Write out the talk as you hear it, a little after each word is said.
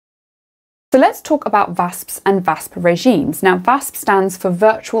So let's talk about VASPs and VASP regimes. Now, VASP stands for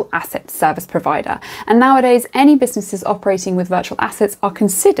Virtual Asset Service Provider, and nowadays any businesses operating with virtual assets are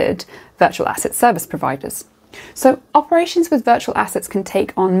considered virtual asset service providers. So operations with virtual assets can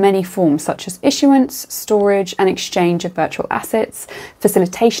take on many forms, such as issuance, storage and exchange of virtual assets,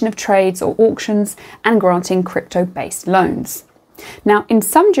 facilitation of trades or auctions, and granting crypto-based loans. Now, in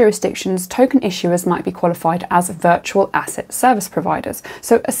some jurisdictions, token issuers might be qualified as virtual asset service providers,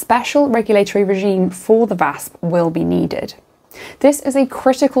 so a special regulatory regime for the VASP will be needed. This is a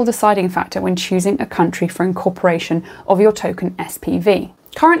critical deciding factor when choosing a country for incorporation of your token SPV.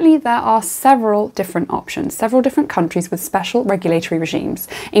 Currently, there are several different options, several different countries with special regulatory regimes,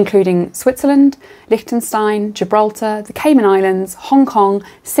 including Switzerland, Liechtenstein, Gibraltar, the Cayman Islands, Hong Kong,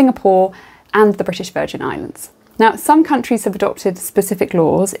 Singapore, and the British Virgin Islands. Now, some countries have adopted specific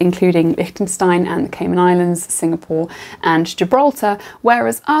laws, including Liechtenstein and the Cayman Islands, Singapore and Gibraltar,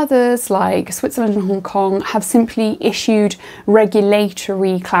 whereas others, like Switzerland and Hong Kong, have simply issued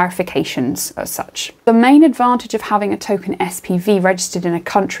regulatory clarifications as such. The main advantage of having a token SPV registered in a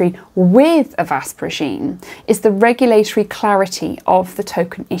country with a VASP regime is the regulatory clarity of the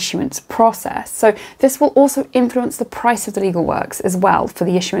token issuance process. So this will also influence the price of the legal works as well for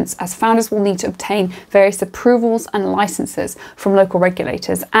the issuance, as founders will need to obtain various approvals and licenses from local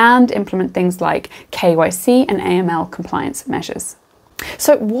regulators and implement things like KYC and AML compliance measures.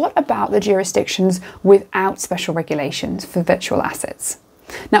 So what about the jurisdictions without special regulations for virtual assets?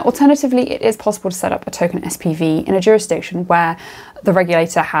 Now, alternatively, it is possible to set up a token SPV in a jurisdiction where the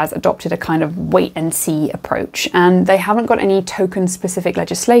regulator has adopted a kind of wait and see approach and they haven't got any token specific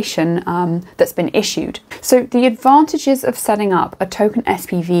legislation that's been issued. So the advantages of setting up a token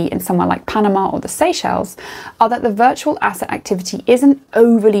SPV in somewhere like Panama or the Seychelles are that the virtual asset activity isn't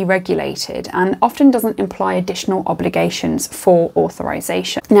overly regulated and often doesn't imply additional obligations for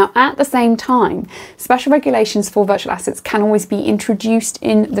authorization. Now, at the same time, special regulations for virtual assets can always be introduced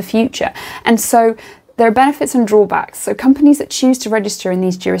in the future, and so there are benefits and drawbacks. So companies that choose to register in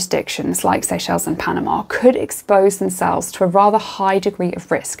these jurisdictions like Seychelles and Panama could expose themselves to a rather high degree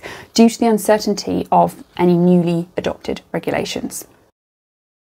of risk due to the uncertainty of any newly adopted regulations.